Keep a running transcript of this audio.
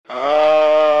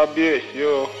kábíyèsí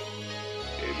o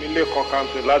èmi lè kan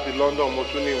kàǹtì láti London mo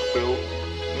tún ní pé o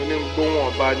mo ní gbóhùn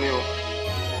ọba ní o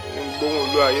ní gbóhùn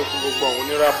olú ayé fún gbogbo àwọn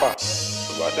oníràpà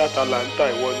tó bá dá Atlanta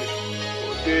ìwọ ni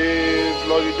mo dé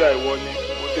Florida ìwọ ni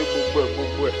mo dé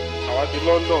gbogbo ẹ̀ àwa ti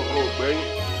London kò gbẹ́yìn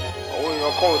àwọn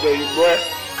èèyàn kan ò dẹ̀ yìí gbọ́ ẹ̀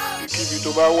kíbi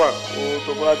tó bá wà o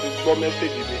tó bá ti gbọ́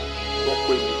mẹ́sẹ̀gì mi wọ́n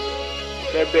pè mí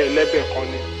fẹ́ bẹ́ẹ̀ lẹ́bẹ̀ẹ́ kan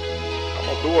ni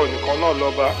àmọ́ pé wọ́n nìkan náà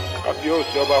lọ́ba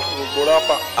kábíyèsí ọba fún gbogbo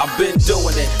rápà. I've been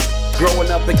doing it.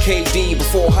 Growing up in KD,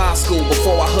 before high school,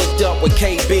 before I hooked up with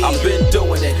KB. I've been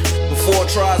doing it. Before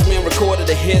Tribesmen recorded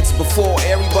the hits, before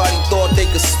everybody thought they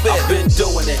could spit. I've been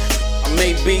doing it. I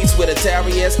made beats with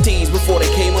Atari STs before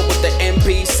they came up with the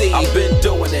MPC. I've been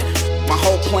doing it. My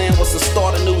whole plan was to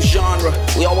start a new genre.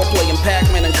 We all were playing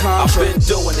Pac-Man and Contra. I've been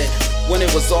doing it. When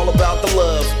it was all about the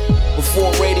love.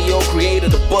 Before radio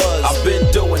created a buzz. I've been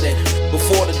doing it.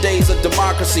 Before the days of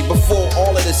democracy. Before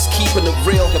all of this keeping the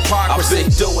real hypocrisy. I've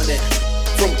been doing it.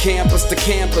 From campus to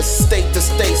campus, state to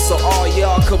state, so all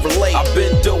y'all could relate. I've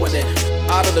been doing it.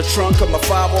 Out of the trunk of my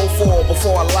 504.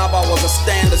 Before I live, I was a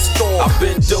standard store. I've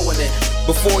been doing it.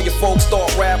 Before your folks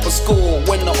start rapping school,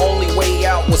 when the only way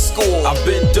out was school. I've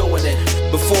been doing it.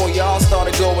 Before y'all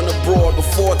started going abroad.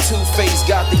 Before Two-Face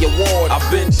got the award. I've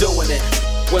been doing it.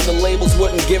 When the labels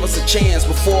wouldn't give us a chance.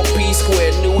 Before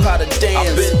P-Square knew how to dance.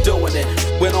 I've been doing it.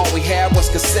 When all we had was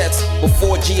cassettes.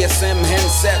 Before GSM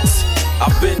handsets.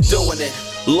 I've been doing it.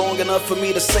 Long enough for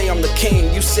me to say I'm the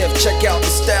king. You said check out the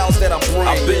styles that I bring.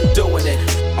 I've been doing it.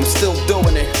 I'm still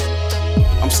doing it.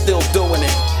 I'm still doing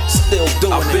it. Still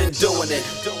doing it. I've been doing it.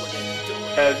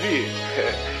 Aziz,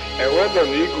 well done,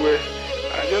 Igwe.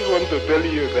 I just want to tell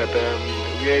you that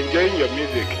we are enjoying your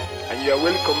music and you are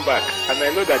welcome back. And I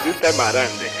know that this time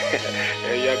around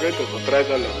you are going to surprise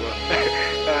all of us.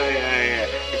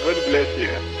 God bless you.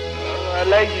 I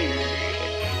like you.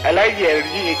 I like you,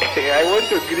 LG. I want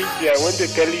to greet you. I want to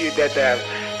tell you that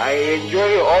I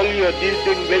enjoy all your this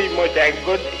thing very much. And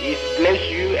God is bless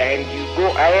you and you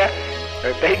go higher.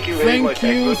 Thank you very much.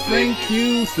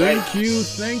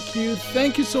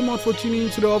 Thank you so much for tuning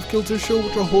into the Off Kilter Show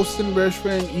with your host and best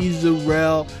friend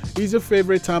Israel. It's your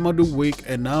favorite time of the week,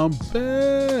 and I'm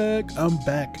back. I'm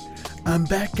back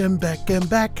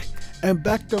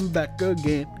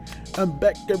again. I'm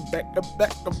back.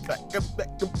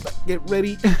 Get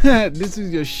ready. This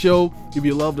is your show. If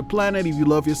you love the planet, if you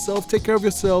love yourself, take care of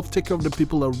yourself, take care of the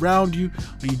people around you,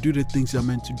 and you do the things you're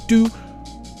meant to do.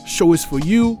 Show is for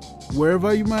you.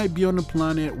 Wherever you might be on the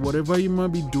planet, whatever you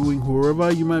might be doing,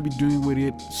 whoever you might be doing with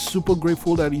it, super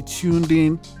grateful that you tuned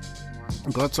in.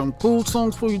 Got some cool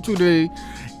songs for you today.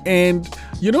 And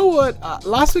you know what?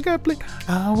 Last week I played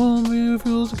I Won't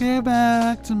Refuse to Get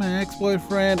Back to My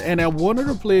Ex-Boyfriend. And I wanted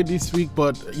to play it this week,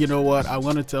 but you know what? I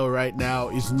want to tell right now,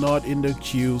 it's not in the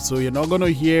queue. So you're not going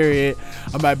to hear it.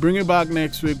 I might bring it back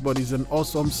next week, but it's an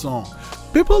awesome song.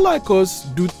 People like us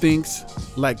do things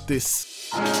like this.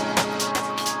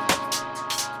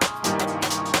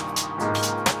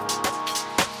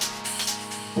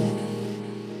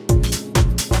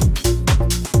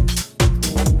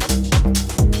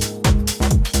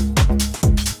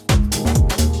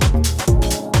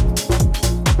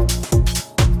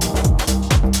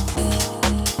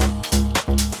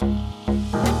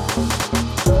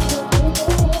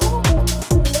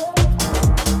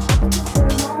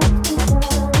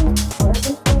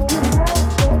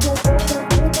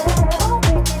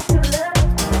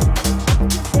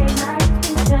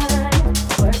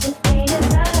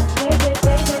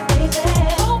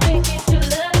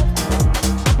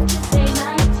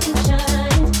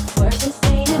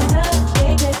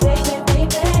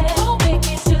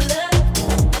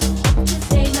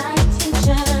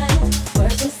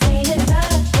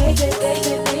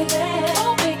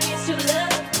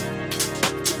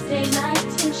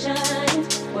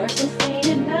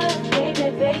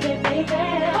 Baby,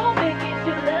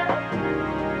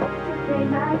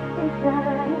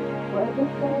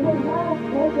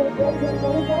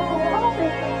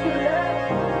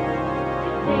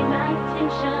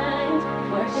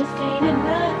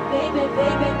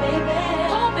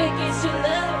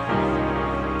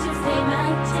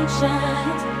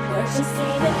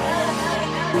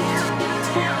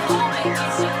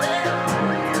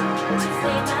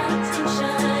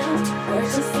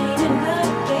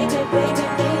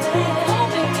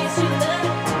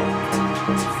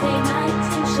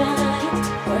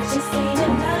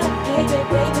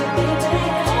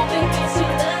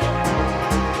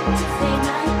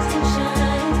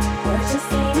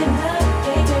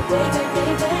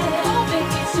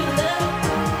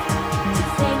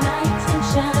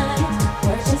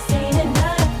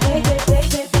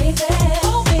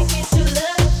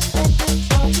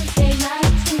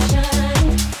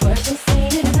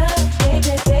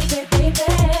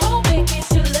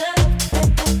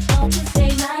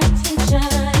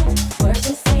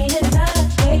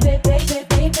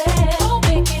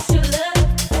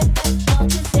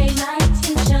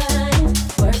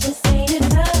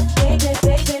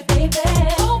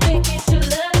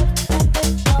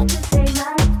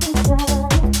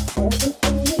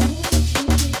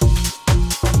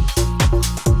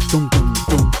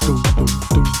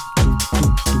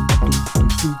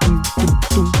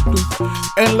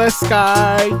 Endless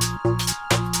Sky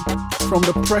from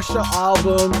the Pressure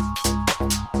album.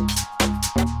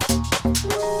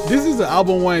 This is the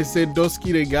album where I said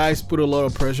Dusky, the guys put a lot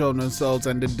of pressure on themselves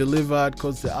and they delivered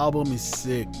because the album is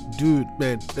sick. Dude,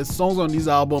 man, the songs on this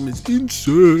album is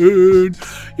insane.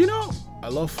 You know, I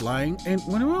love flying, and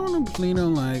whenever I want to play,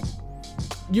 I'm like,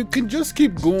 you can just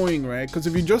keep going, right? Because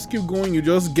if you just keep going, you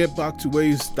just get back to where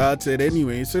you started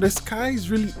anyway. So the sky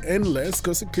is really endless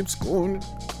because it keeps going,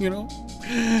 you know.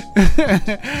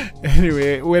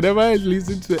 Anyway, whenever I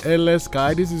listen to Endless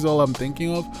Sky, this is all I'm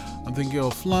thinking of. I'm thinking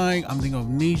of flying, I'm thinking of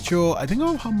nature, I think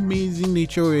of how amazing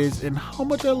nature is and how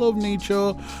much I love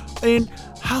nature and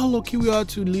how lucky we are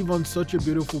to live on such a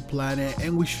beautiful planet,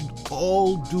 and we should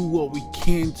all do what we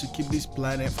can to keep this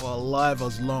planet for alive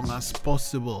as long as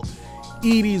possible.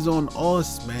 It is on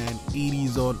us, man. It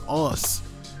is on us.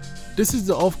 This is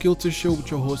the Off Kilter Show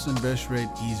with your host and best friend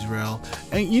Israel.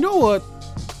 And you know what?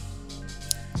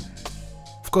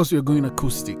 Of course, we're going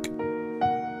acoustic.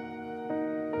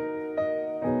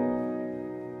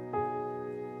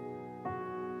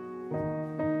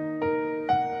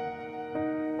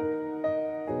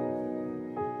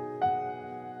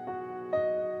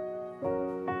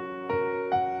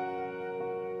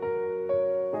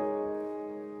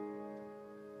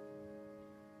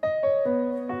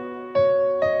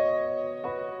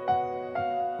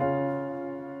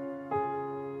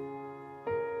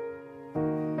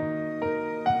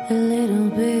 A little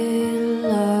bit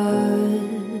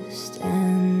lost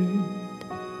and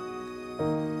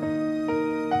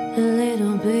a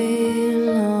little bit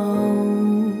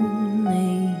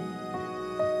lonely,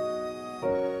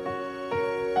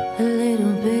 a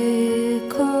little bit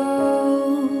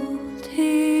cold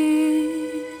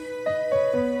here,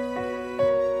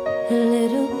 a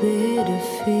little bit of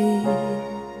fear,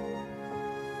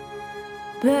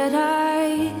 but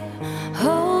I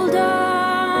hold on.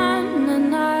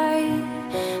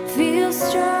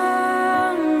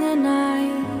 Strong, and I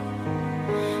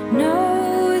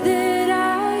know that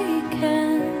I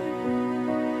can.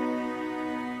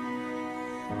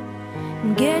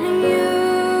 I'm getting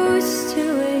used to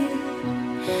it,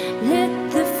 lit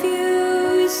the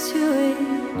fuse to it,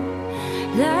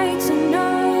 like to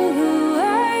know who I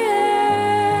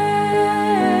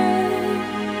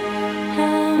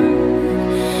am.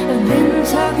 I've been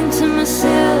talking to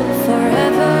myself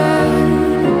forever.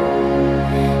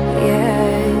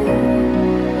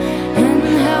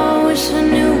 I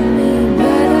knew me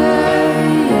better,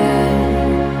 yeah.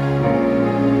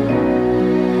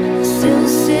 Still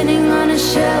sitting on a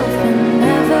shelf and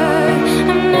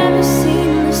I've never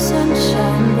seen the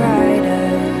sunshine brighter.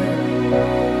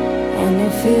 And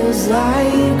it feels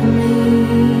like me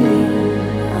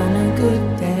on a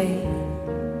good day.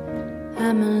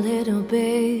 I'm a little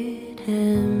bit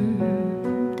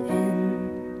hemmed in,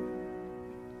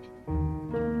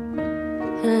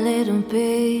 a little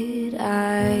bit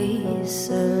isolated,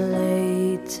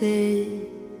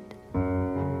 a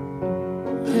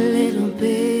little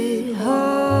bit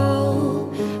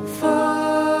hopeful,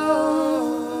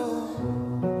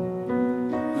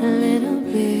 a little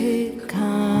bit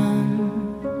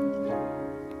calm,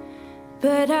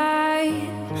 but I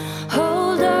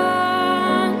hold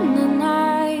on and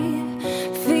I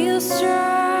feel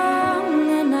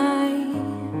strong and I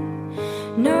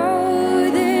know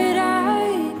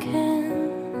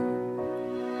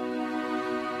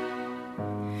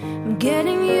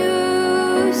getting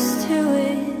used to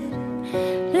it,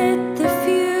 lit the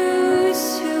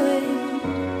fuse to it,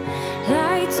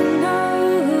 like to know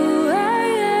who I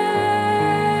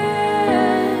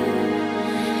am.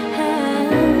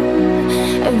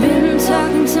 I've been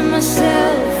talking to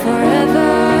myself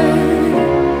forever,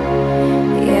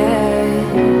 yeah,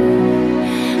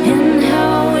 and how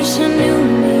I wish I knew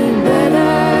me better.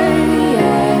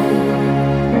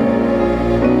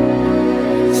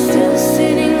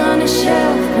 On a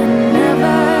shelf and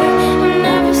I've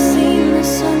never seen the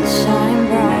sunshine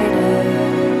brighter,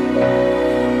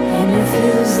 and it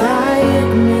feels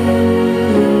like me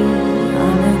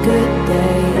on a good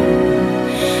day.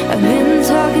 I've been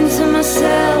talking to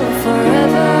myself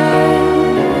forever,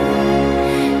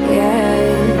 yeah,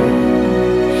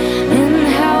 and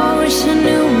how I wish I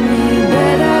knew me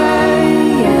better,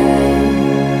 yeah.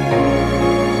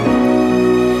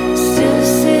 Still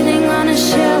sitting on a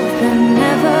shelf and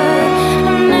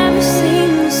I've never seen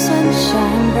the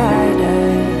sunshine brighter,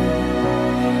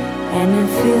 and it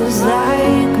feels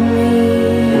like me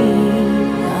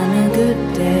on a good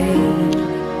day.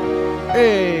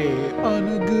 Hey, on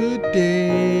a good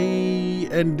day.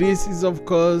 And this is, of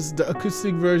course, the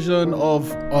acoustic version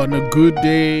of On a Good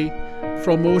Day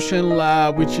from Ocean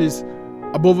Lab, which is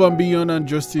Above and Beyond and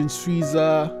Justin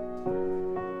Suiza.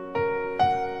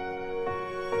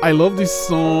 I love this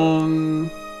song.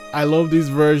 I love this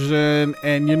version.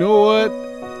 And you know what?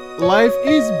 Life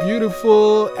is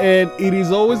beautiful, and it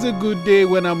is always a good day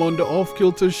when I'm on the Off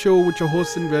Kilter Show with your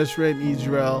host and best friend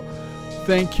Israel.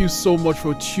 Thank you so much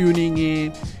for tuning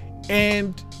in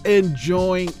and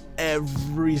enjoying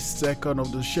every second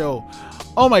of the show.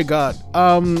 Oh my God.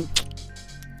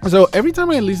 So every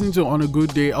time I listen to On a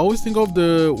Good Day, I always think of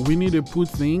the Winnie the Pooh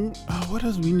thing. What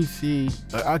does Winnie say?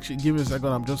 Actually, give me a second.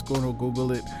 I'm just going to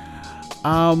Google it.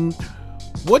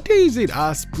 What day is it?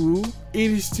 Asked Pooh. It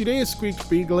is today, Squeak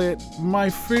Piglet. My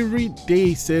favorite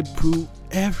day, said Pooh.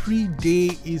 Every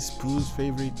day is Pooh's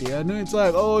favorite day. I know it's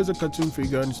like, oh, it's a cartoon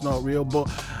figure and it's not real, but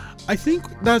I think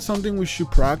that's something we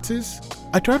should practice.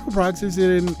 I try to practice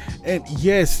it, and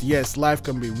yes, life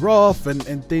can be rough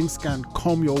and things can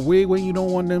come your way when you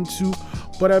don't want them to.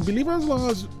 But I believe as long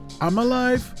as I'm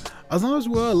alive, as long as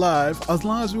we're alive, as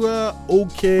long as we're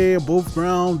okay, above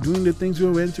ground, doing the things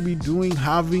we're meant to be doing,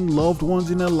 having loved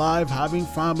ones in our life, having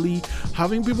family,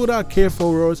 having people that care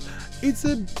for us, it's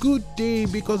a good day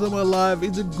because I'm alive.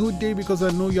 It's a good day because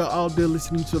I know you're out there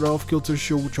listening to the Off Kilter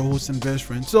Show with your host and best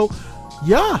friend. So,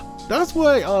 yeah, that's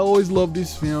why I always love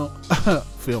this film.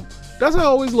 That's why I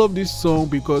always love this song,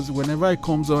 because whenever it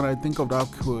comes on, I think of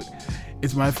that quote.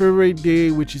 It's my favorite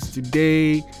day, which is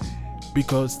today,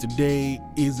 because today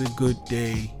is a good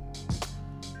day.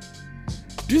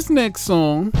 This next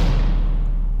song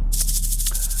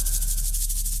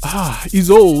is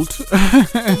old.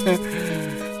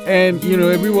 And you know,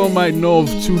 everyone might know of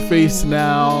Two-Face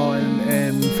now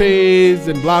and Face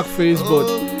and Blackface, but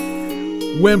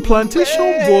when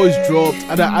Plantation Boys dropped,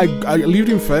 and I lived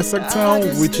in Festac Town,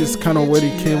 which is kind of where they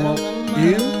came up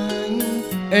in,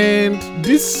 and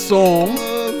this song,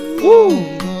 woo,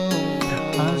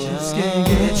 I just can't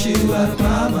get you out of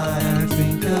my mind. I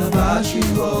think about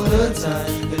you all the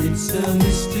time, but it's a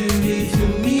mystery to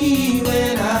me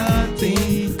when I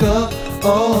think of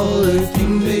all the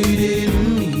things they did to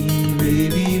me.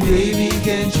 Baby,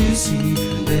 can't you see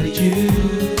that you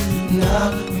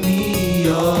knock me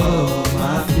off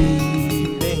my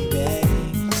feet? Baby,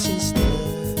 since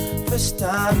the first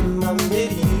time I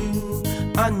met you,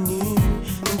 I knew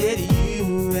that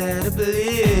you had a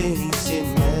place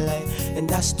in my life,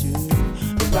 and I stood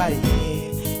right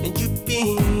here, and you've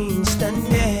been standing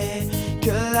there.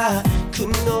 Girl, I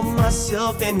couldn't know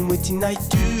myself, and what I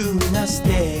do not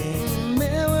stare.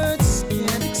 My words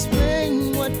can't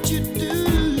explain what you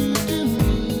do to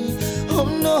me. Oh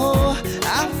no,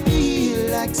 I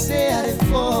feel like say I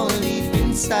fall deep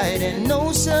inside an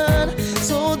ocean,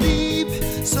 so deep,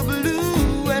 so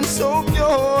blue and so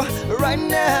pure. Right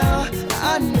now,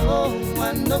 I know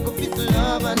go fit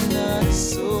love another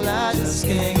soul. I just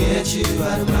can't get you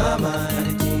out of my mind.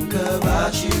 I think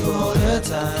about you all the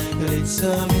time, but it's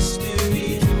a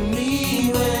mystery to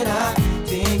me when I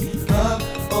think of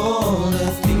all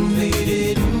the things they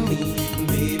did to me.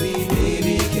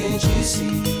 Baby, can't you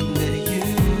see that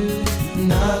you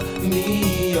knock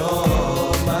me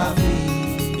off my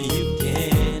feet? You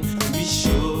can be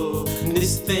sure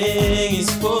this thing is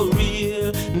for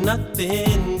real.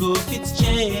 Nothing go fit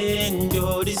change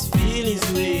all these feelings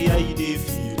the way I do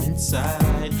feel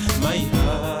inside my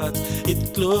heart.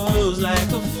 It glows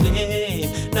like a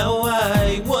flame. Now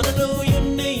I wanna know your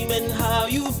name and how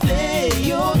you play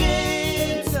your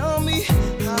game. Tell me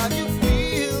how you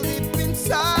feel deep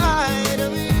inside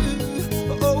of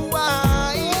you. Oh,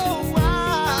 why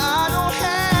I don't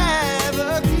have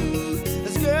a clue.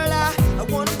 'Cause girl, I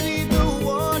wanna be the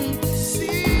one to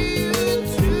see you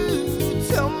through.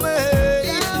 Tell me,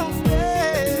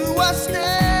 do I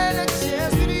stand a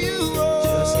chance with you?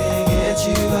 Just can't get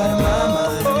you out of my mind.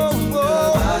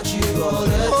 I think about you all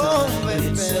the time, but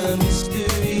it's a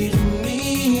mystery to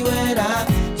me when I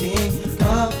think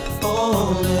of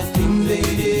all the things they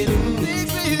did to me.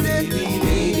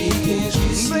 Baby, can't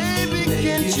you see? Baby,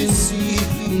 can't you see?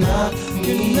 Knock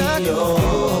me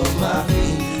off my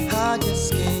feet. I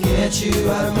just can't get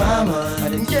you out of my mind. I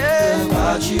think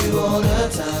about you all the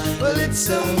time. Well, it's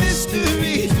a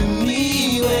mystery to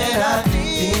me when I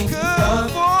think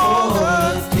of all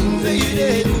the things that you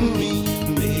did to me.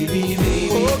 Baby,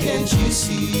 can't you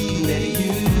see that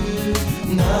you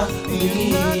knock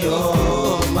me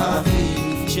off my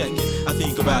feet? Check it. I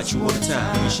think about you all the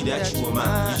time, wishing that you were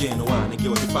mine. You genuine and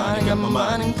guilty fine, and got my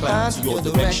mind inclined to your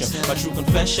direction. My true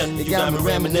confession, you got me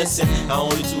reminiscing. I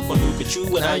only took one look at you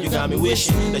and now you got me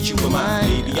wishing that you were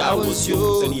mine. Baby, I was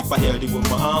yours, and if I held you with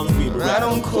my arms, we'd be right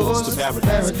on course to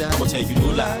paradise. I'ma tell you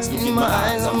no lies, look in my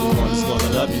eyes. I'm the one who's gonna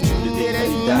love you to the day that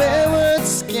you die. My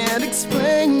words can't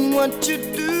explain what you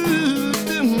do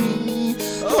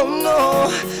Oh no,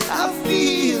 I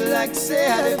feel like say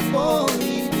I fall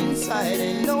deep inside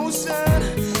an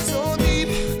ocean, so deep,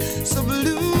 so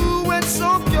blue and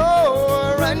so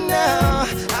pure. Right now,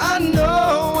 I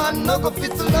know, go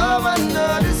fit to love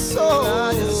another soul.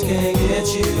 I just can't get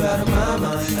you out of my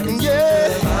mind. Yeah,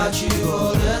 think about you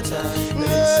all the time.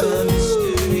 But it's a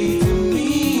mystery to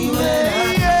me when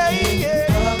I think of all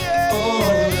the things we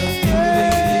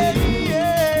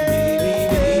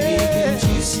did. Baby, can't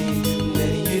you see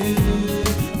that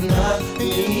you knock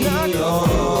me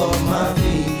off my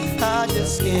feet? I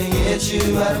just can't get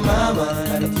you out of my mind. I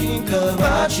think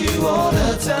about you all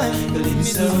the time. But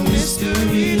it's a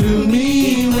mystery to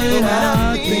me when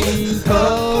I think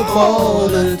of all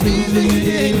the things we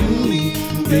did to me.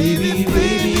 Baby,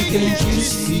 can't you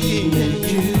see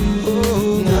that you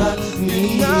knock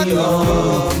me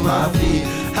off my feet?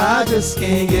 I just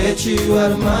can't get you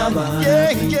out of my mind.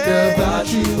 I think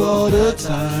about you all the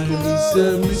time. It's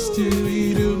a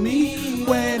mystery to me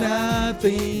when I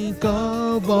think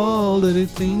of all of the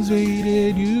things we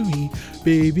did to me.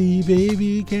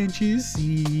 Baby, can't you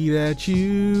see that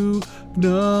you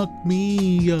knock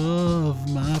me off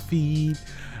my feet?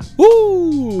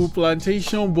 Woo!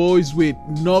 Plantation Boys with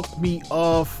Knock Me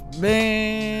Off,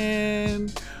 man.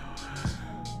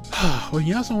 When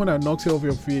you have someone that knocks you off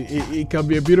your feet, it can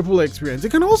be a beautiful experience.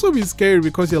 It can also be scary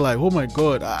because you're like, oh my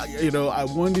god, I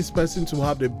want this person to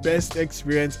have the best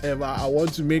experience ever. I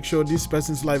want to make sure this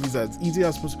person's life is as easy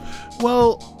as possible.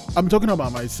 Well, I'm talking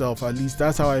about myself, at least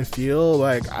that's how I feel.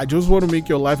 Like, I just want to make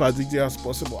your life as easy as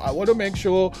possible. I want to make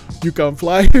sure you can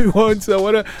fly once.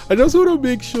 I just want to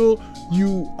make sure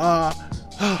you are.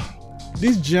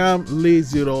 This jam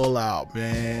lays it all out,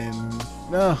 man.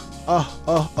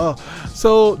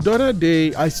 So the other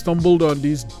day I stumbled on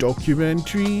this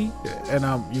documentary,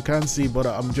 and you can't see, but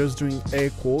I'm just doing air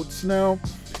quotes now.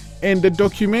 And the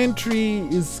documentary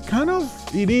is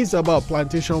it is about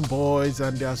Plantation Boys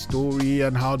and their story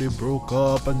and how they broke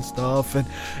up and stuff. And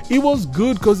it was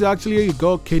good because they actually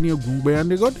got Kenny Ogungbe and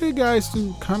they got the guys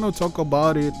to kind of talk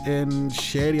about it and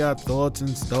share their thoughts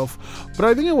and stuff. But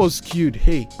I think it was skewed.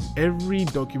 Hey, every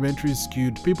documentary is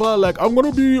skewed. People are like, I'm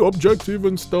gonna be objective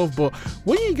and stuff. But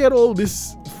when you get all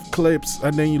these clips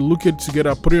and then you look it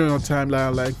together, put it on your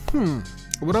timeline, like,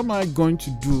 what am I going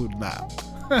to do now?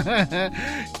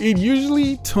 It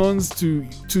usually turns to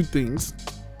two things.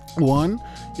 One,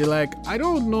 you're like, I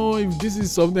don't know if this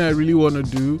is something I really want to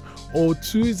do. Or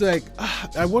two is like,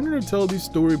 I wanted to tell this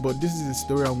story, but this is the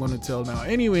story I'm going to tell now.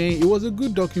 Anyway, it was a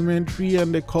good documentary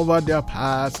and they covered their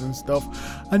past and stuff.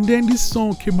 And then this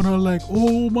song came and I was like,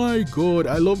 oh my god,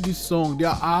 I love this song.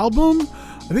 Their album,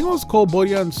 I think it was called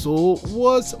Body and Soul,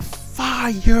 was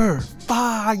fire.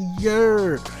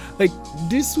 Like,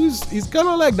 it's kind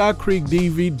of like that Craig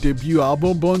David debut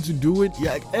album, Born to Do It.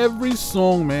 Yeah, like every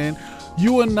song, man.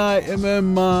 You and I,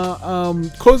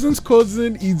 MMA, Cousin's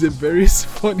Cousin is a very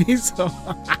funny song.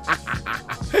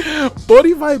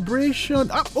 Body Vibration.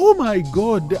 Oh my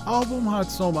god, the album had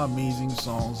some amazing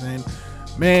songs. And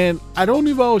man, I don't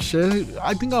know if I'll share.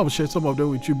 I think I'll share some of them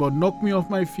with you. But Knock Me Off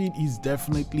My Feet is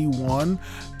definitely one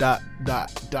that.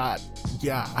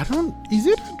 Yeah, is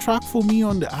it a track for me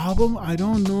on the album? I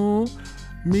don't know.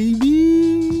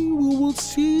 Maybe we will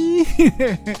see.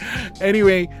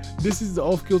 Anyway, this is the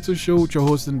Off Kilter Show with your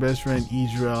host and best friend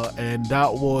Israel, and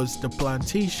that was the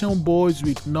Plantation Boys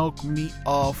with Knock Me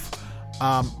Off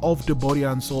the Body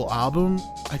and Soul album.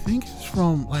 I think it's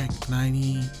from like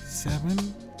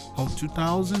 97 or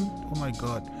 2000. Oh my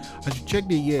god, I should check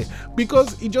the year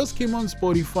because it just came on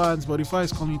Spotify and Spotify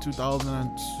is coming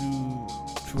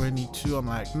 2002 22. I'm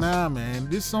like, nah man,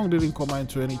 this song didn't come out in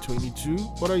 2022.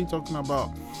 What are you talking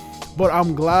about? But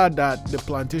I'm glad that the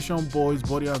Plantation Boys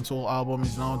Body and Soul album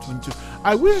is now 22.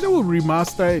 I wish they would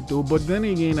remaster it though, but then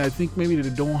again, I think maybe they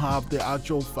don't have the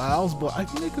actual files, but I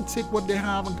think they could take what they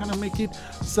have and kind of make it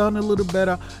sound a little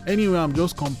better. Anyway, I'm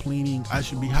just complaining. I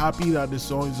should be happy that the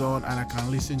song is on and I can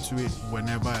listen to it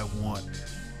whenever I want.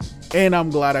 And I'm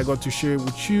glad I got to share it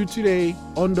with you today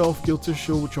on the Off Kilter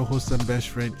Show with your host and best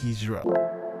friend Israel.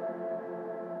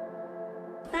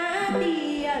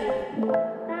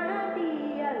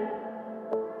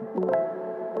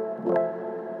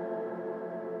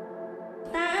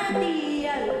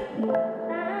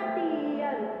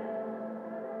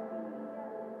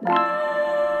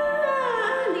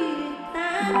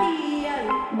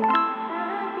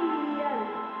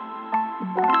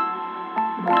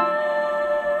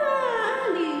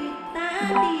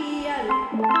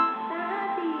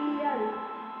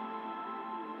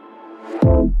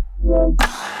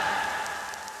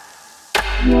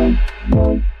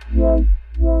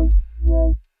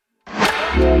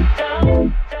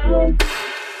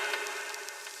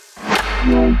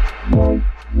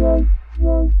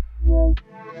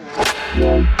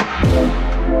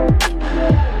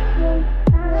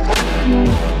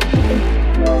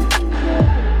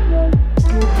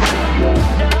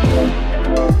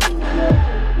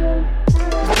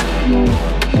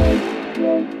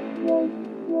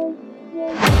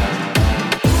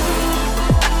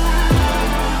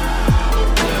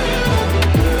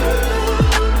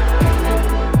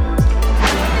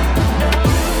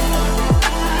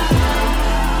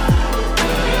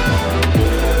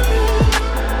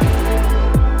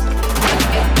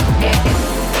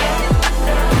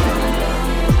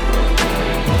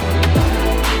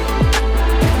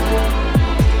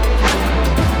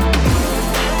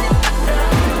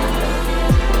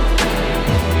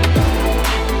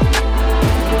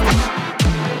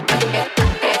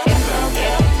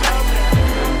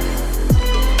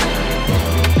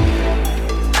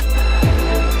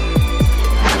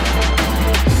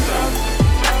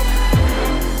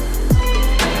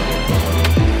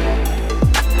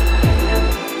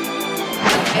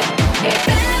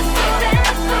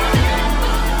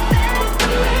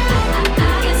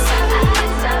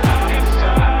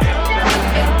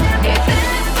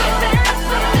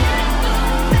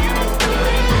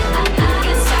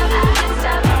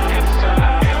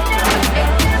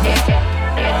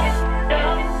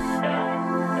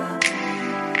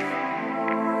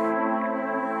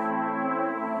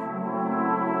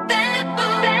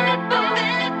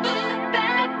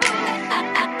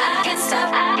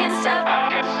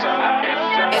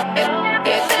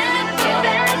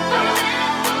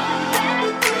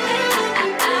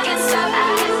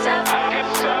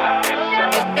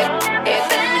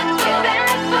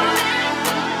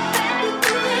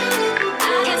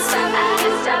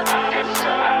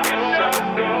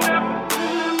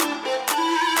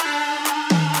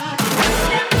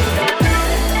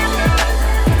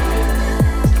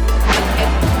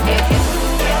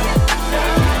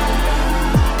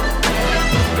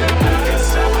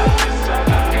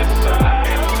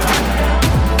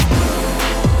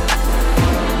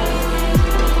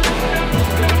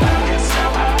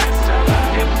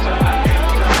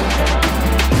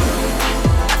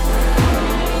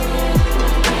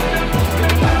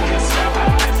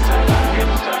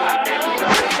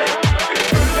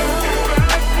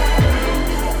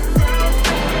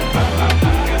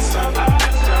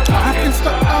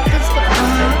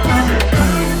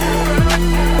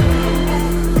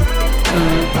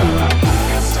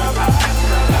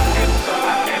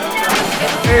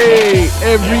 Hey,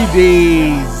 every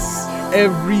days.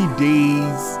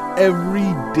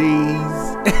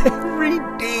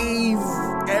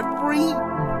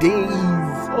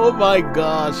 Oh my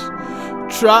gosh.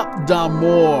 Trap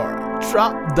d'amour,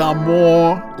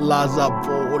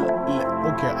 Lazavol.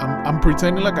 Okay, I'm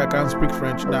pretending like I can't speak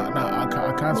French. Nah,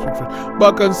 I can't speak French.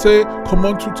 But I can say,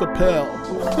 comment tu t'appelles?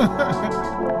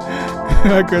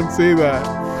 I can say that.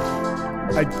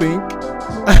 I think.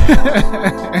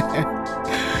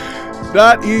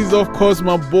 That is, of course,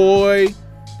 my boy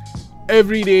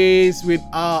Everydays with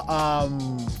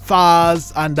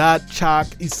Faz, and that track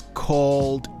is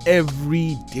called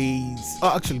Everydays.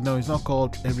 Oh, actually, no, it's not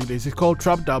called Everydays. It's called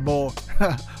Trap d'Amour.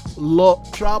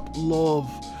 Trap Love,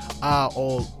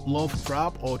 or Love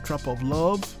Trap, or Trap of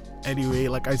Love. Anyway,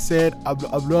 like I said, I'm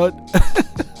not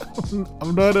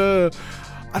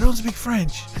I don't speak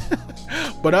French.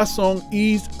 But that song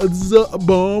is the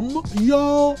bomb,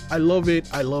 yo. I love it.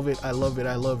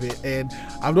 And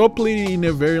I've not played it in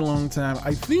a very long time.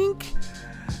 I think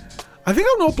I've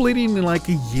not played it in like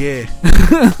a year.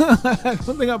 I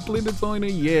don't think I played the song in a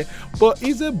year. But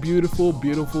it's a beautiful,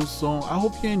 beautiful song. I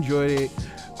hope you enjoyed it,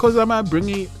 because I might bring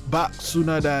it back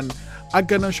sooner than I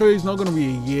can assure you. It's not gonna be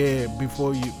a year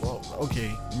before you. Well,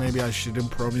 okay, maybe I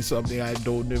shouldn't promise something I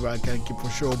don't know if I can keep for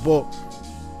sure. But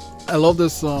I love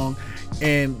this song,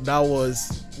 and that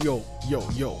was yo,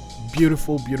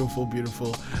 beautiful.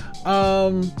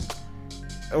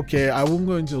 Okay, I won't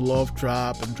go into love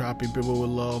trap and trapping people with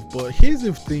love, but here's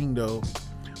the thing though.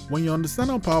 When you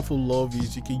understand how powerful love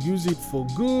is, you can use it for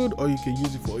good or you can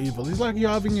use it for evil. It's like you're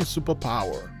having a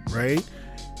superpower, right?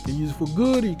 You can use it for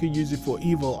good or you can use it for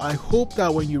evil. I hope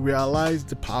that when you realize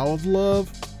the power of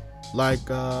love, like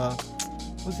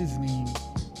what's his name?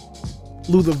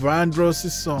 Luther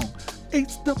Vandross' song,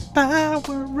 it's the power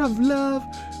of love.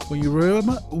 When you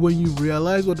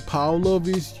realize what the power of love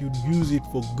is, you use it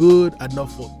for good and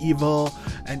not for evil.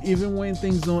 And even when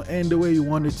things don't end the way you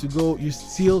want it to go, you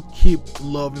still keep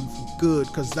loving for good,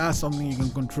 because that's something you can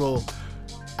control.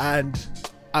 And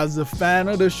as a fan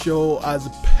of the show, as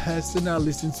a person that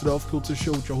listens to the Off Kilter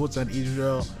Show with your host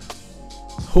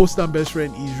and best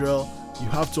friend Israel, you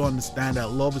have to understand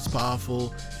that love is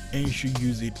powerful and you should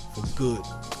use it for good.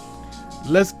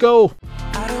 Let's go.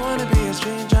 I don't wanna be a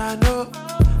stranger, no.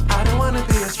 I don't wanna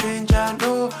be a stranger,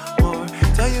 no more.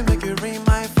 Tell you make you ring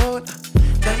my phone.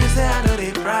 Tell you say I know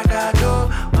they brag, I know.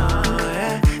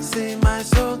 Yeah. Sing my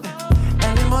song.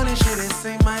 Any morning she didn't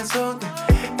sing my song.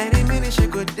 Any minute she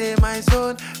could day my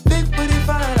song. Big booty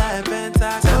fire like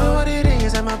Pentagon. Tell me what it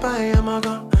is, I'm a buy, I'm a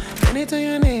gun. Anything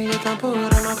you need, you can put on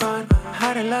my gun.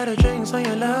 Had a lot of drinks on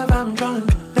your love, I'm drunk.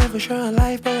 Never sure in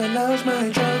life, but your love's my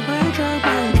drug, my drug,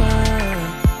 my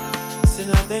drug. So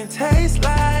nothing tastes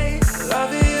like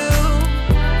loving you.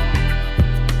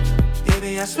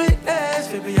 Baby, your sweetness,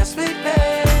 baby, your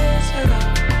sweetness.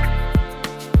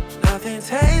 Nothing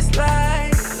tastes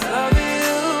like loving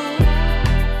you.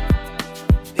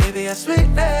 Baby, your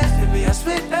sweetness, baby, your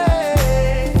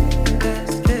sweetness.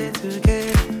 Let's get together.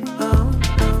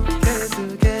 Get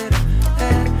together.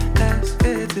 Let's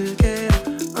get together.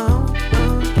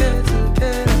 Get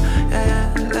together.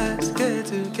 Yeah, let's get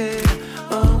together.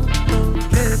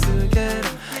 Get together.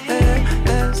 Yeah,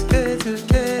 let's get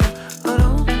together.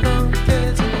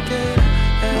 Get together.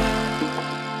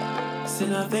 Yeah. See,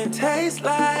 nothing tastes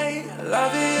like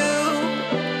loving you.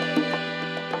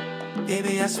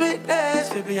 Baby, your sweetness,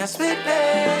 baby, your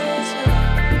sweetness.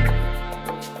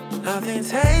 Nothing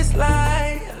tastes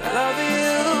like loving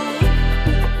you.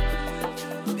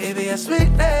 Baby, your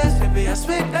sweetness, baby, your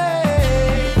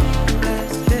sweetness.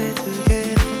 Let's get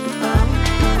together.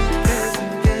 Get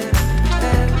together.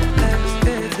 Let's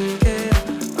get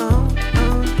together.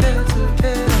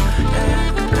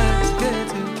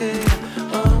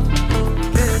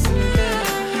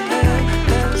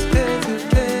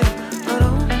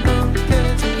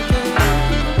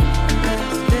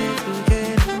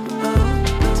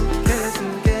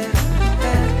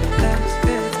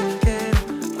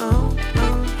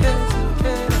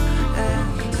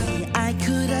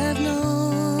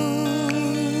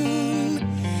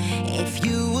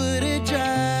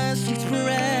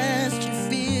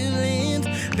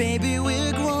 baby,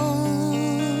 we're grown.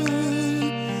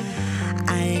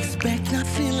 I expect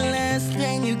nothing less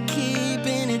than you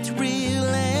keeping it real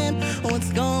and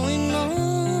what's going on.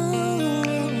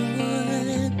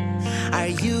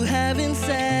 Are you having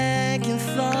second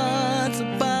thoughts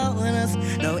about us?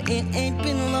 No, it ain't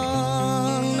been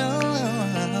long, no.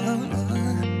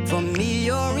 For me,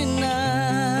 you're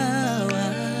enough.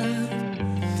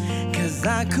 'Cause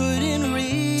I couldn't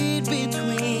read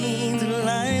between the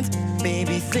lines.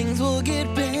 Maybe things will get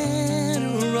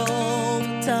better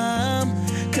over time.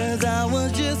 'Cause I was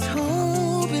just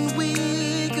hoping we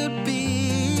could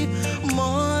be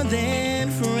more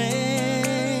than friends.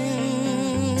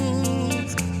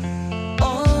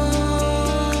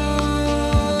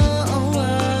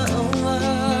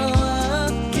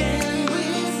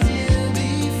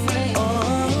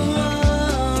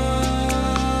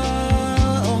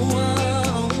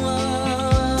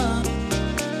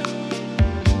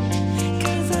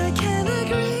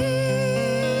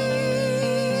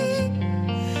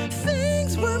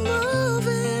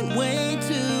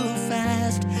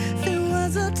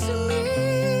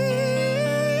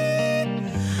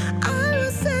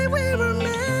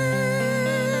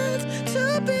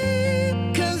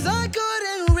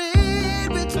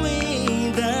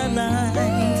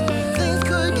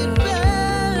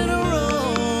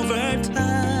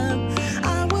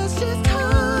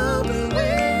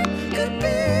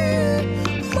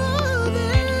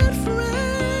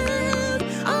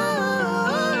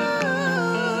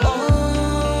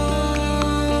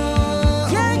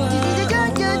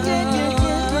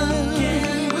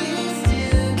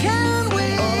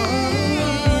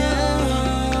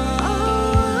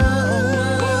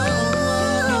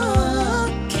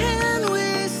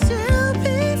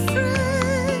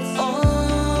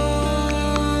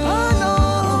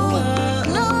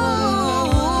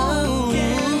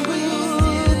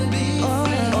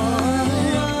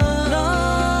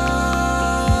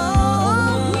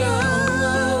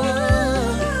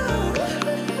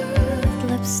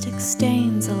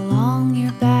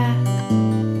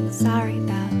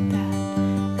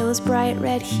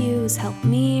 Red hues help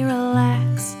me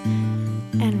relax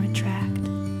and retract.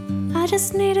 I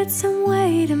just needed some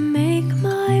way to make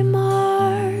my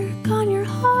mark on your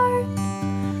heart,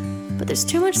 but there's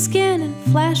too much skin and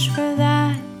flesh for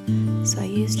that, so I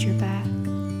used your back.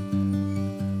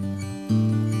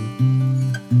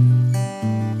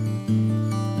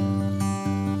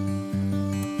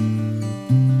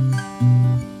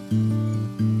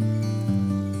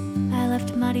 I left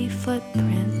muddy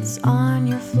footprints on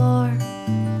your floor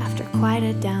after quite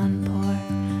a downpour.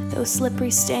 Those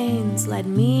slippery stains led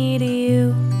me to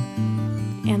you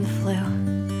and the flu.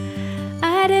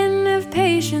 I didn't have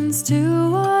patience to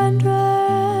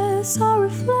undress or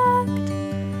reflect,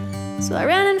 so I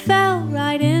ran and fell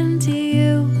right into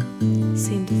you.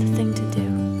 Seemed the thing to do.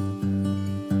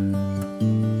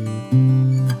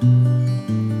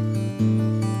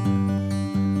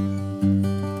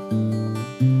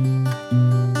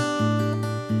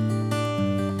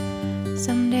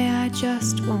 Someday I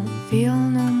just won't feel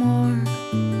no more.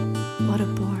 What a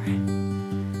bore.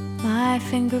 My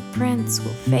fingerprints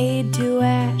will fade to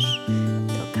ash.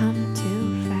 They'll come too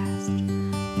fast.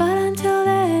 But until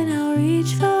then I'll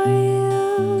reach for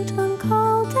you till I'm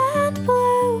cold and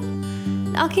blue.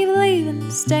 And I'll keep leaving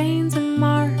stains and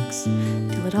marks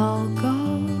till it all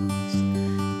goes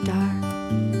dark.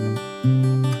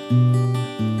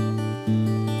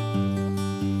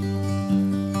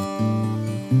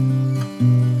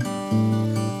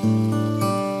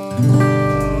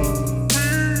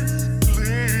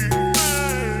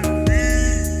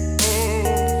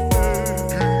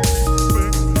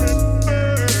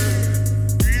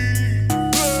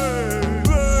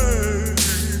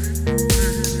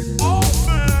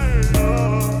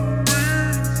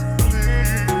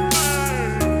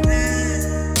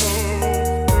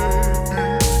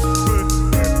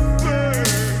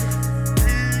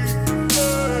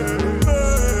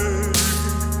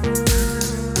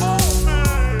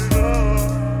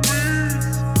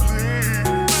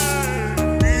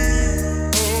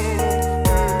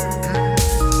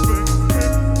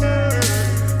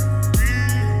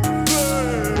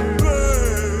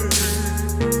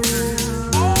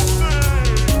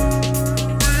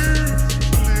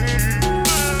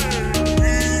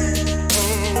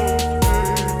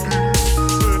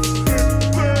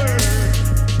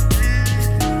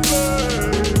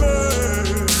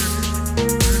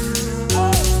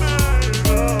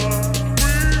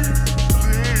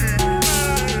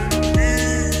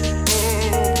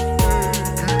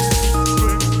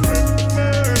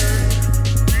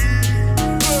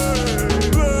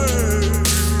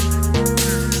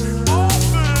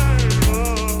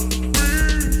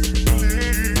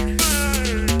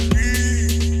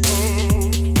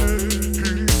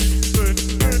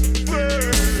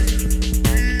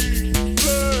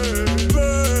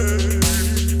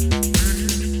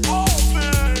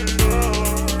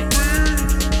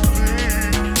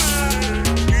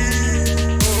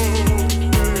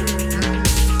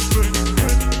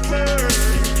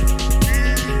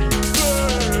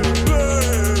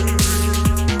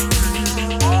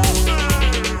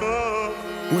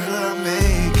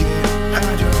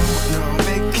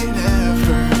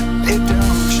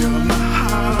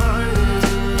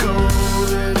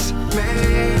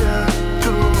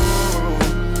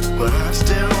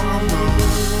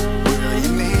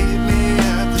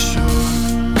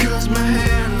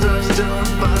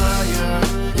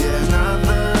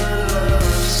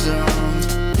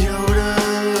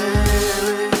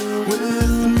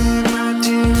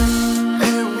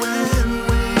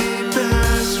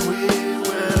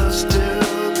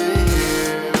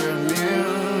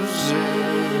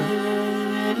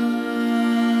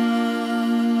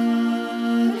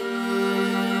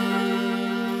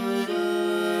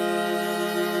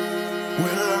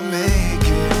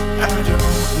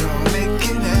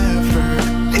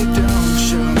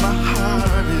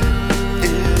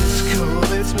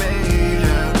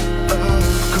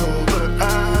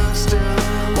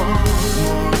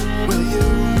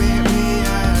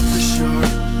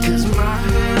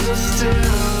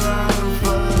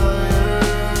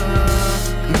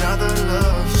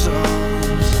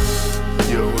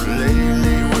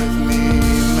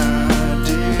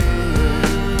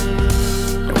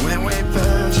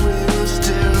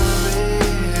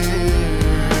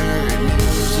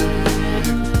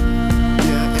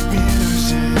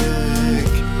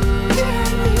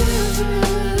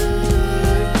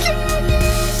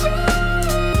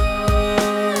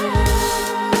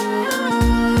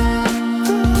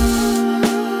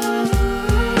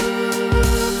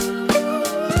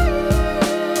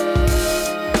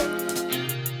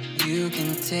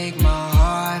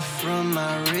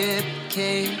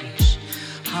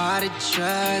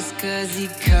 'cause he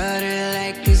cut her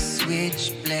like a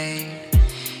switchblade.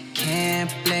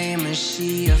 Can't blame her,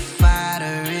 she a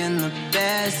fighter in the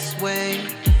best way.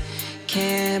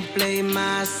 Can't blame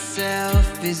myself,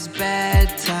 it's bad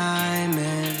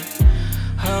timing.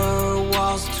 Her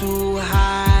walls too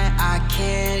high, I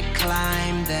can't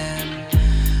climb them.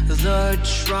 The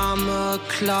trauma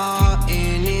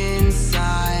clawing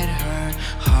inside her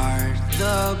heart.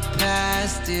 The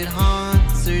past, it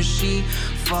haunts her, she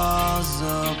falls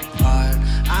apart.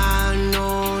 I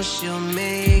know she'll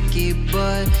make it,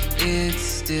 but it's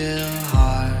still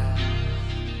hard.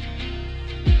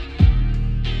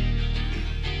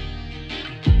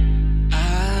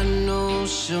 I know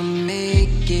she'll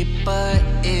make it, but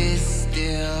it's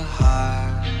still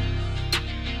hard.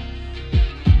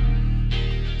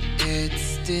 It's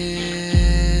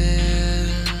still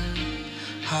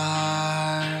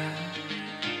hard.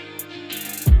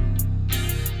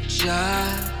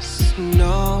 Just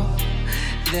know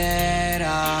that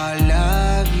I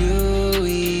love you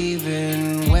even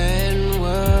when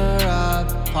we're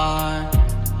apart.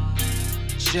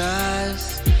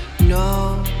 Just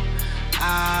know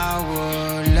I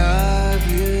will love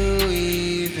you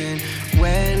even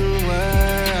when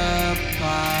we're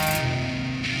apart.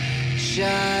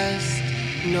 Just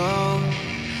know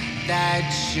that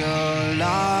you'll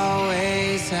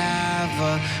always have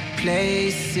a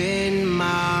place in my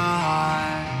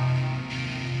heart.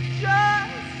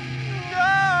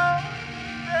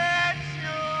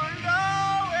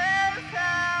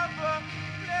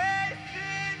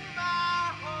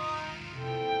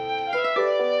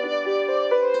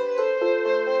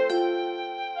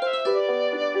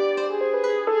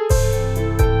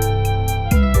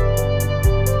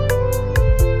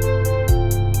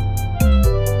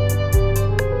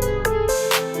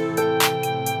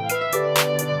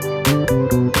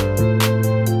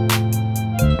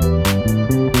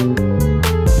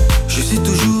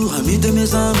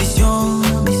 Ambitions.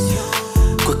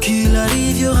 Quoi qu'il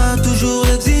arrive, il y aura toujours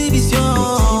l'exhibition.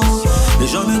 Les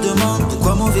gens me demandent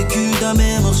pourquoi mon vécu dans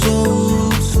mes morceaux.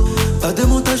 Pas de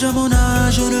montage à mon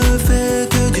âge, je ne fais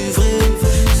que du vrai.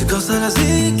 C'est quand ça la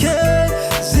zique,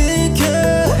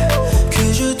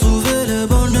 que je trouvais le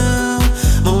bonheur,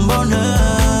 mon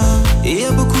bonheur. Il y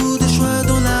a beaucoup de choix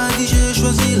dans la vie, j'ai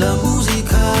choisi la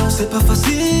musique. C'est pas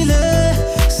facile,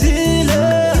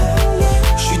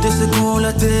 de ce qu'on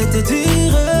la tête est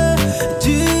dure.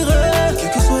 Quelle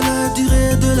que soit la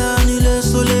durée de la nuit, le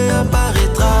soleil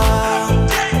apparaîtra.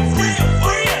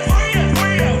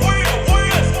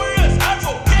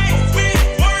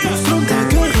 Nous sommes des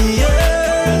guerriers.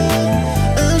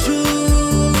 Un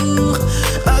jour,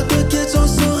 à deux quêtes, on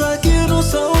saura qui nous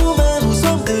sommes. Nous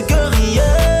sommes des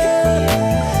guerriers.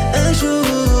 Un jour,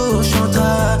 on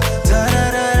chantera.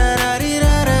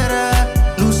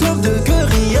 Nous sommes des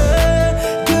guerriers.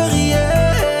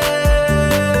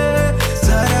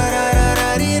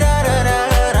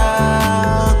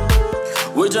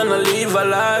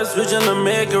 We're gonna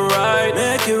make it right.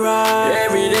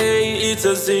 Every day it's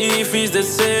as if it's the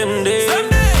same day.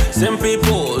 Same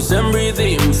people, same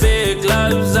breathing. Fake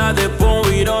lives at the point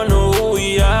we don't know who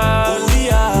we are.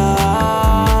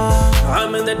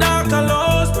 I'm in the dark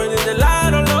alone, spreading the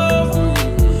light of love.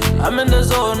 I'm in the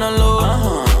zone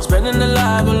alone, spending the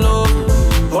life alone.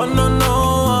 Oh no,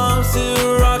 I'm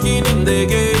still rocking in the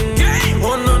game.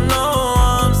 Oh no,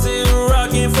 I'm still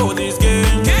rocking for this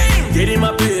game. Getting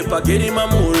my paper, getting my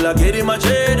moolah, getting my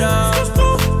cheddar.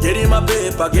 Getting my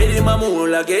paper, getting my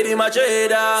moolah, getting my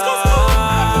cheddar.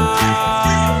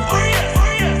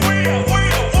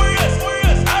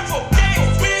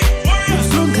 Nous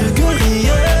sommes des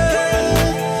guerriers.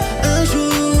 Un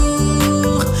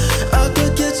jour, à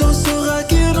deux quêtes, on saura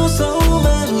qui nous sommes.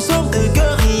 Nous sommes des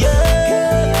guerriers.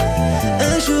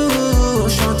 Un jour, on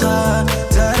chantera.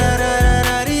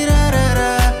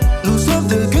 Nous sommes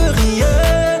des guerriers.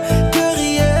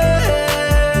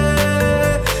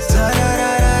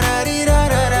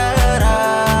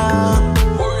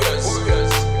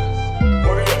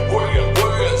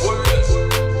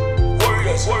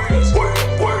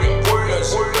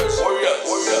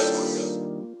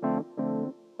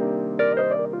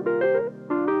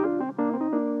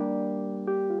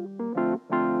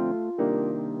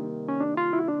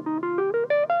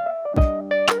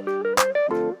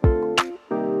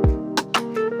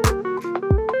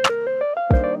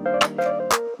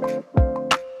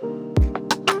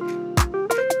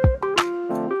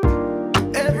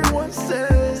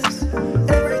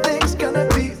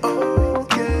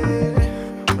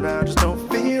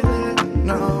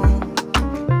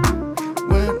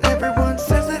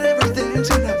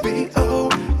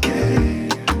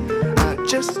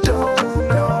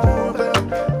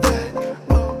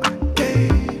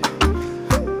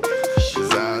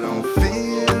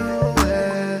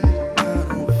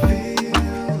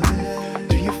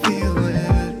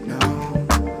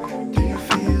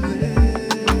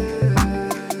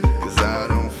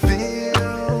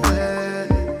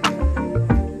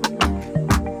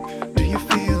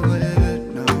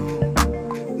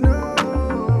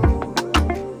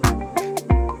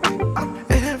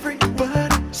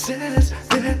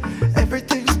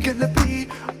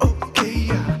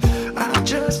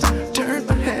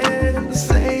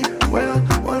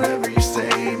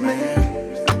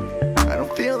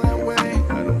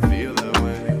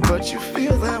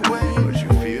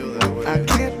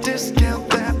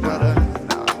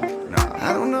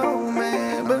 don't know,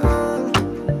 man, but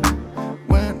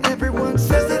when everyone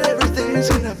says that everything's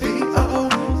gonna be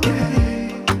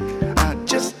okay, I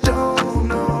just don't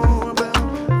know about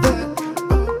that.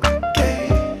 Okay,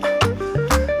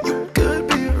 you could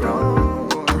be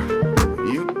wrong, or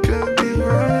you could be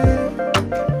right.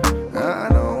 I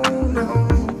don't know.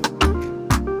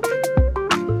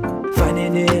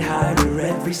 Finding it harder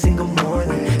every single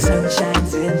morning. Sun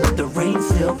shines in, but the rain's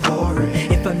still pouring.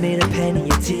 If I made a penny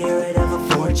a tear, I'd have a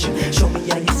fortune. Show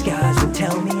me all your scars and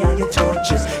tell me all your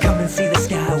tortures. Come and see the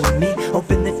sky with me,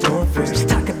 open the door first.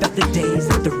 Talk about the days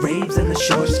at the raves and the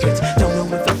short skirts. Don't know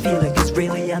if I feel it, cause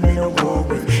really I'm in a war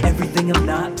with everything I'm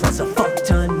not, plus a fuck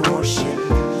ton more shit.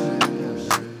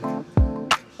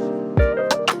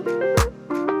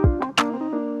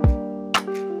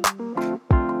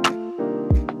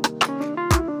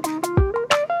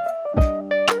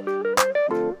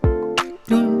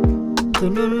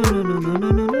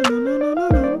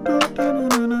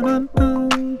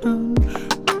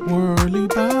 Whirly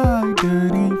by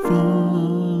Dirty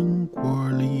Funk,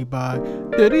 whirly by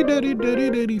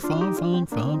Dirty Funk,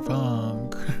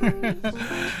 funk.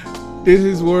 This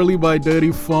is Whirly by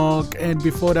Dirty Funk, and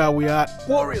before that we had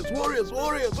Warriors,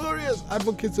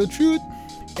 Advocates of Truth,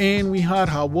 and we had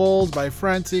Her Walls by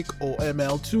Frantic, or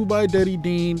ML2 by Dirty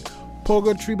Dean,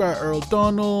 Purgatory by Earl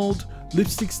Donald,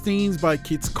 Lipstick Stains by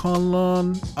Kit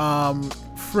Conlon,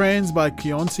 Friends by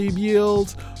Keontae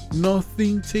Beals,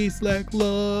 Nothing Tastes Like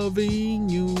Loving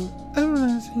You. I'm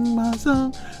gonna sing my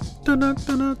song.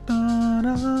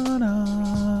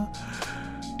 Da-da-da-da-da-da-da.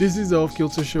 This is the Off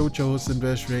Kilter Show, your host and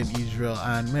best friend Israel.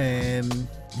 And man,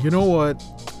 you know what?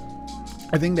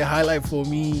 I think the highlight for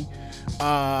me,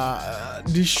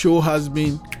 this show has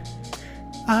been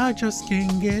I just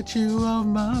can't get you off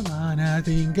my mind. I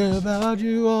think about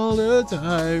you all the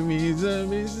time. It's a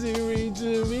mystery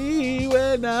to me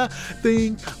when I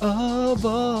think of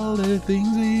all the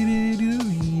things we did to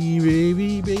me.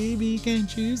 Baby, baby,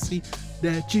 can't you see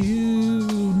that you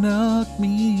knocked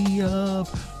me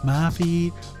off my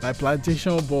feet? By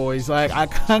Plantation Boys. Like, I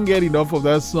can't get enough of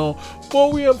that song.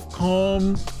 But we have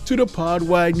come to the part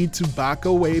where I need to back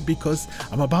away because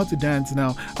I'm about to dance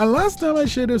now. And last time I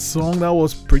shared a song that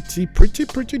was pretty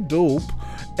dope.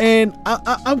 And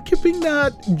I'm keeping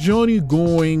that journey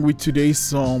going with today's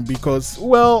song because,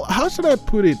 well, how should I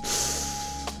put it?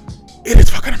 It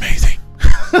is fucking amazing.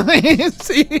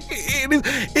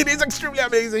 It is extremely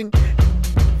amazing.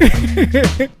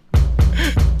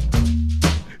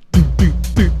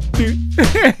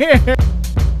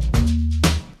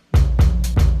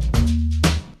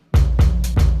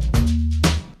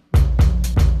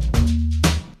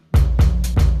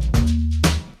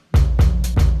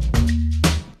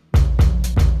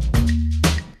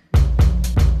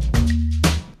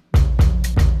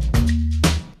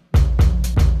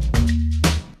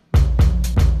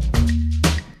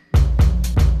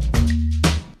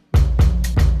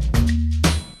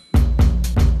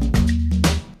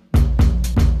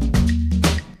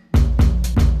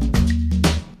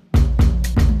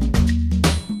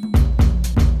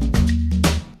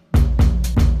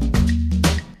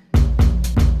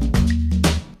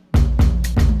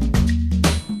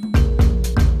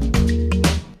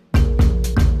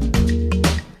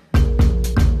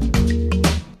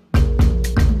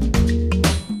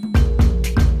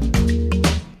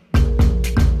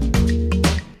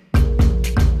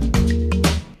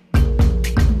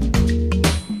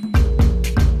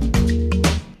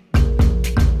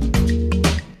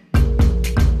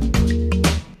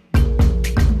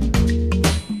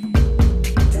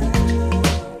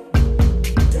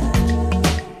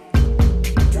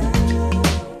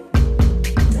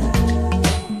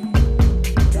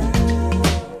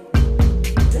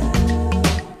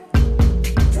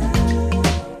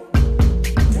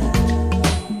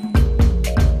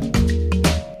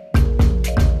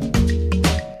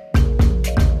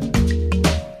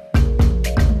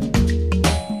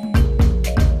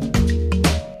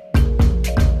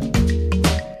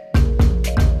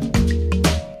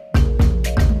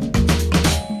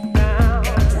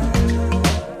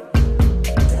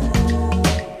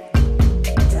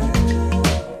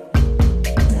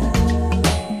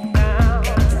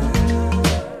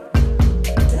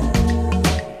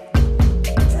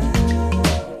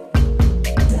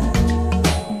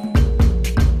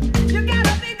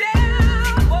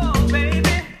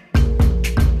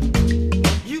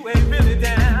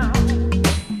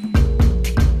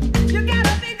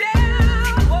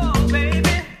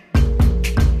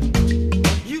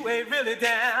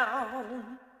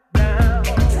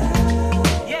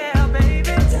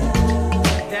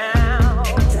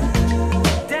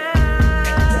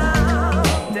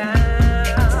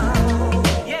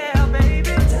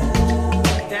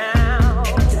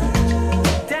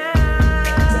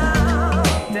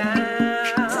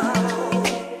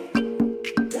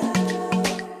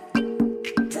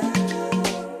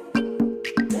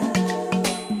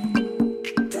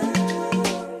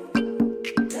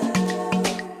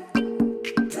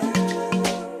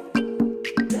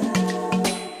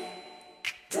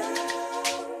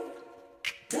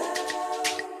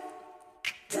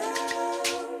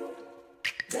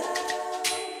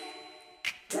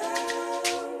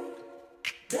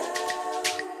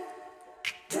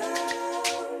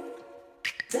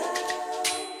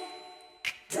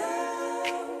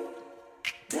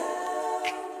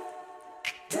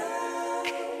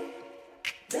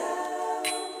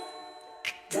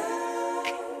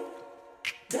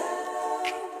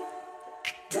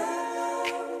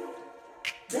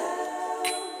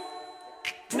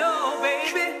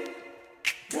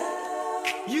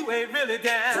 really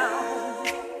down.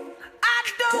 I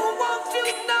don't want you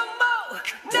no more.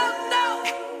 No, no.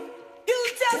 You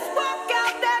just walk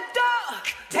out that door.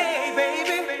 Hey,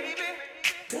 baby,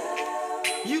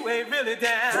 you ain't really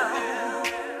down.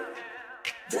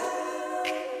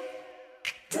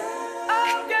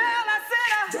 Oh, girl, I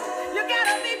said you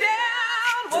gotta be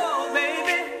down. Whoa,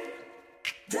 baby.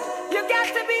 You got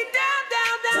to be down,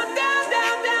 down, down, down,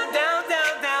 down, down, down,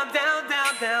 down, down,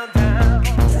 down, down, down.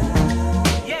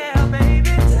 Yeah,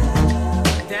 baby.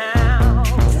 Down,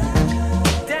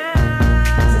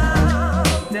 down,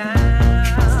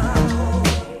 down.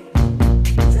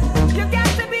 You got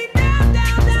to be down,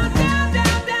 down, down, down,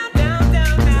 down, down, down,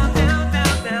 down, down,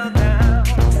 down, down, down.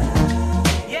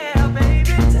 Yeah,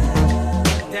 baby.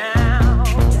 Down,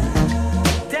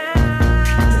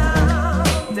 down,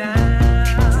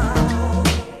 down.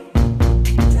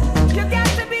 You got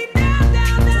to be down,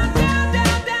 down, down, down,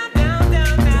 down, down,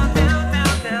 down, down, down,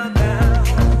 down, down, down.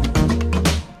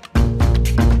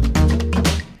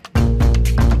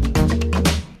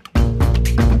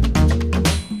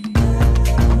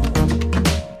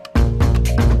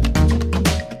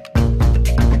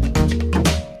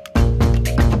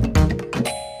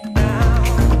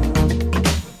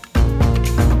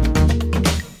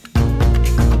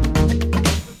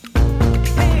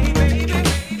 Hey, baby.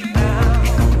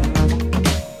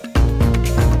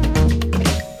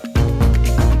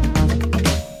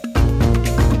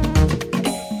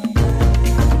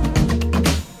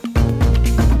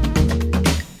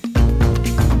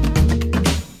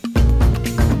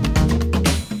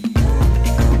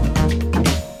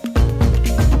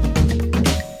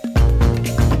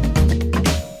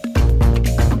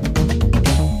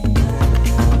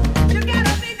 You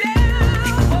gotta be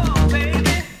down, oh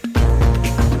baby.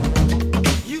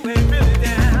 You ain't really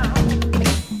down.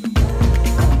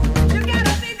 You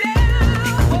gotta be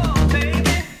down, oh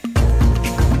baby.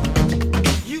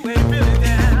 You ain't really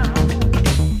down.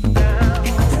 Down,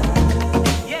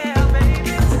 yeah,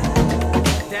 baby.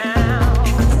 Down,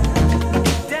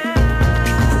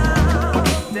 down,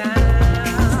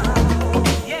 down,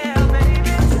 yeah,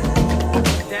 baby.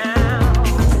 Down,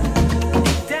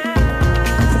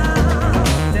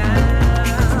 down,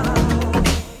 down.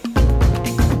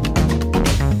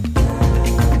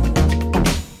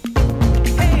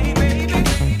 Hey, baby.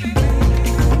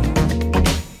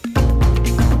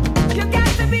 You got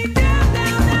to be down,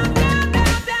 down, down, down,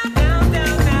 down, down, down,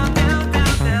 down, down,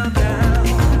 down, down, down.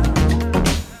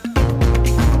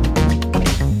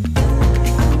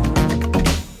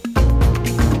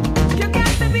 You got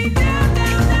to be down,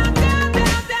 down, down, down,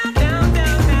 down, down,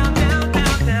 down, down, down,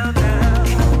 down, down,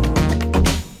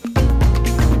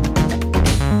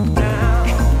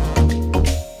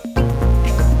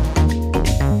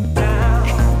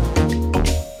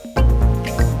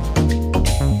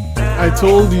 I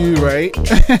told you, right?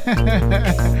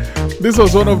 This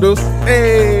was one of those.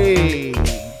 Hey,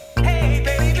 Hey,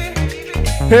 baby.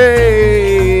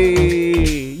 hey,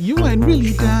 you ain't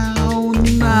really down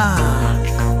now.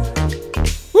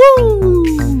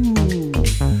 Woo!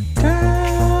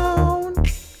 Down,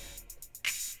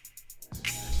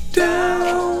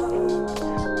 down.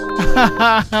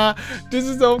 This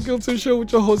is the Uncle Show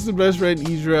with your host and best friend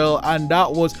Israel, and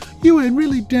that was You Ain't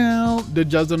Really Down, the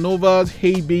Jazzanovas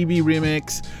Hey Baby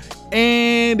remix,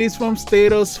 and it's from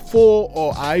Status 4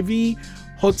 or Ivy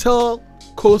Hotel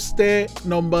Coaster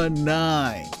number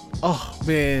 9. Oh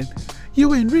man,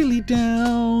 you ain't really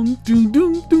down. Dun,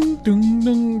 dun, dun, dun,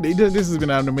 dun. This has been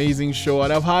an amazing show,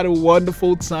 and I've had a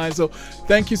wonderful time. So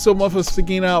thank you so much for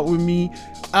sticking out with me.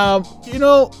 I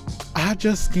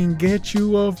just can't get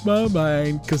you off my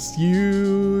mind, cause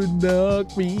you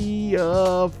knocked me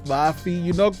off my feet.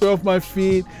 You knocked me off my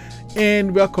feet.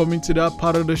 And we're coming to that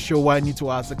part of the show where I need to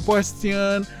ask a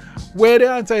question, where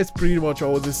the answer is pretty much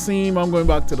always the same. I'm going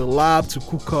back to the lab to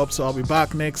cook up, so I'll be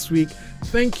back next week.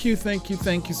 Thank you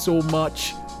so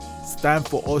much. It's time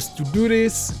for us to do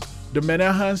this. The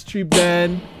Menahan Street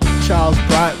Band, Charles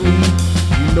Bradley,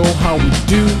 you know how we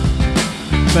do.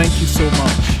 Thank you so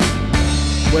much.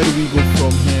 Where do we go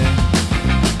from here?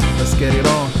 Let's get it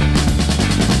on.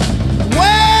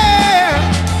 Where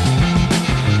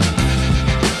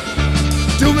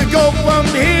do we go from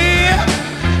here?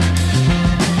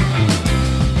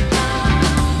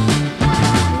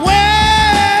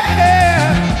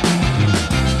 Where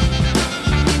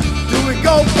do we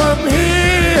go from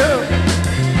here?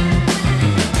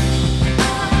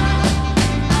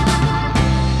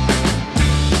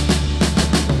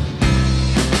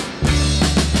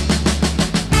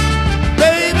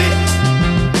 Baby,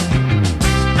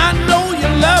 I know you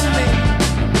love me.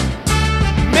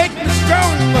 Make me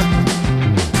strong.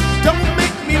 Don't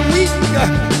make me weak.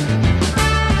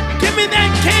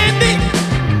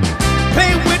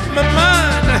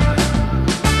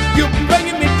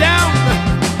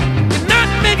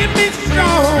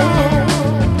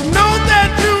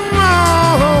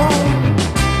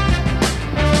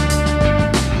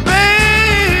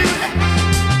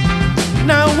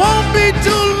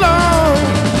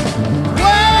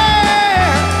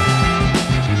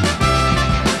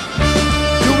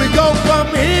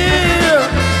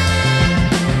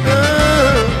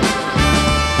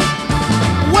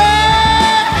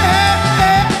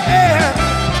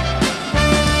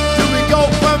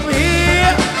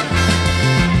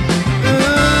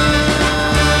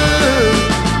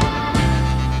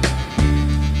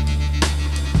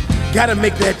 Gotta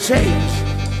make that change.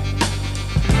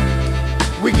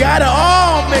 We gotta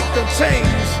all make the change.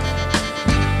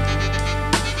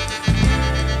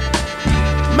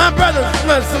 My brothers,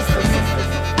 my sisters,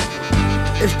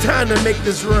 it's time to make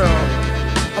this world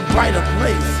a brighter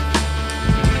place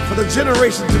for the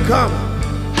generation to come.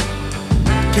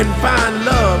 Can find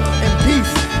love and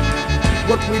peace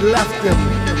what we left them.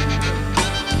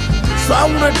 So I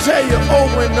want to tell you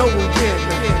over and over again,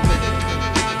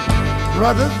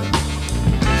 brothers,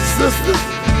 sisters,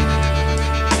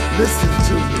 listen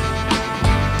to me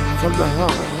from the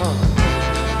heart.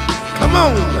 Come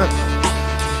on.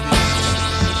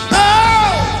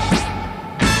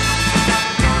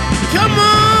 Come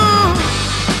on!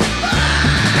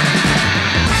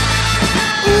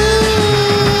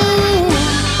 Ooh!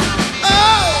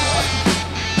 Oh!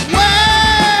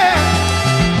 Where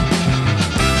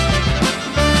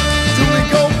do we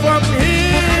go from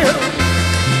here?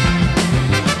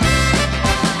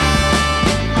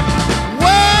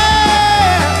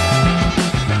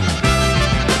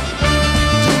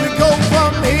 Where do we go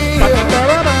from here?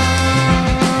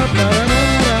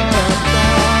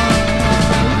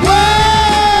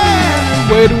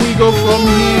 Where do we go from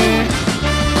here?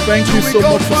 Thank you so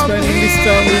much for spending this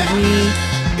time with me.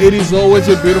 It is always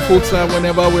a beautiful time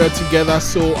whenever we are together,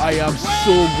 so I am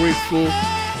so grateful.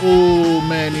 Oh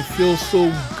man, it feels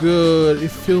so good. It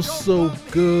feels so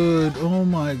good. Oh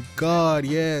my God,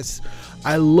 yes.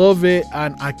 I love it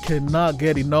and I cannot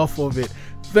get enough of it.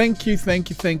 Thank you.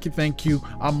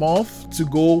 I'm off to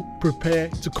go prepare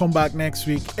to come back next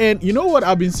week. And you know what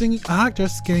I've been singing? I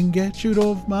just can't get you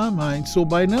off my mind. So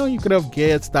by now you could have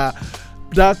guessed that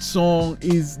song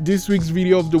is this week's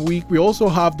video of the week. We also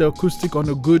have the acoustic on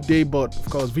a good day, but of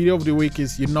course video of the week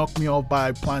is You Knock Me Off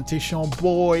by Plantation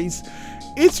Boys.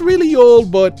 It's really old,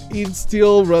 but it's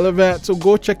still relevant. So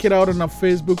go check it out on our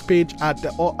Facebook page at the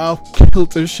Off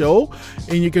Kilter Show.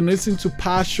 And you can listen to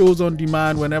past shows on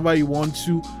demand whenever you want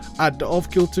to at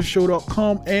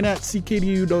theoffkiltershow.com and at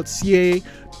ckdu.ca.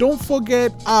 Don't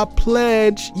forget our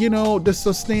pledge, the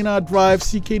Sustainer Drive,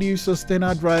 CKDU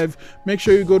Sustainer Drive. Make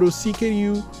sure you go to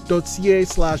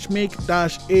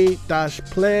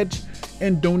ckdu.ca/make-a-pledge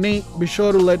and donate. Be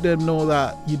sure to let them know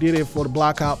that you did it for the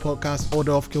Blackout Podcast or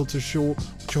the Off Kilter Show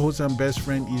with your host and best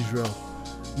friend Israel.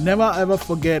 Never ever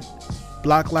forget,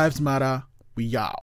 Black Lives Matter. We out.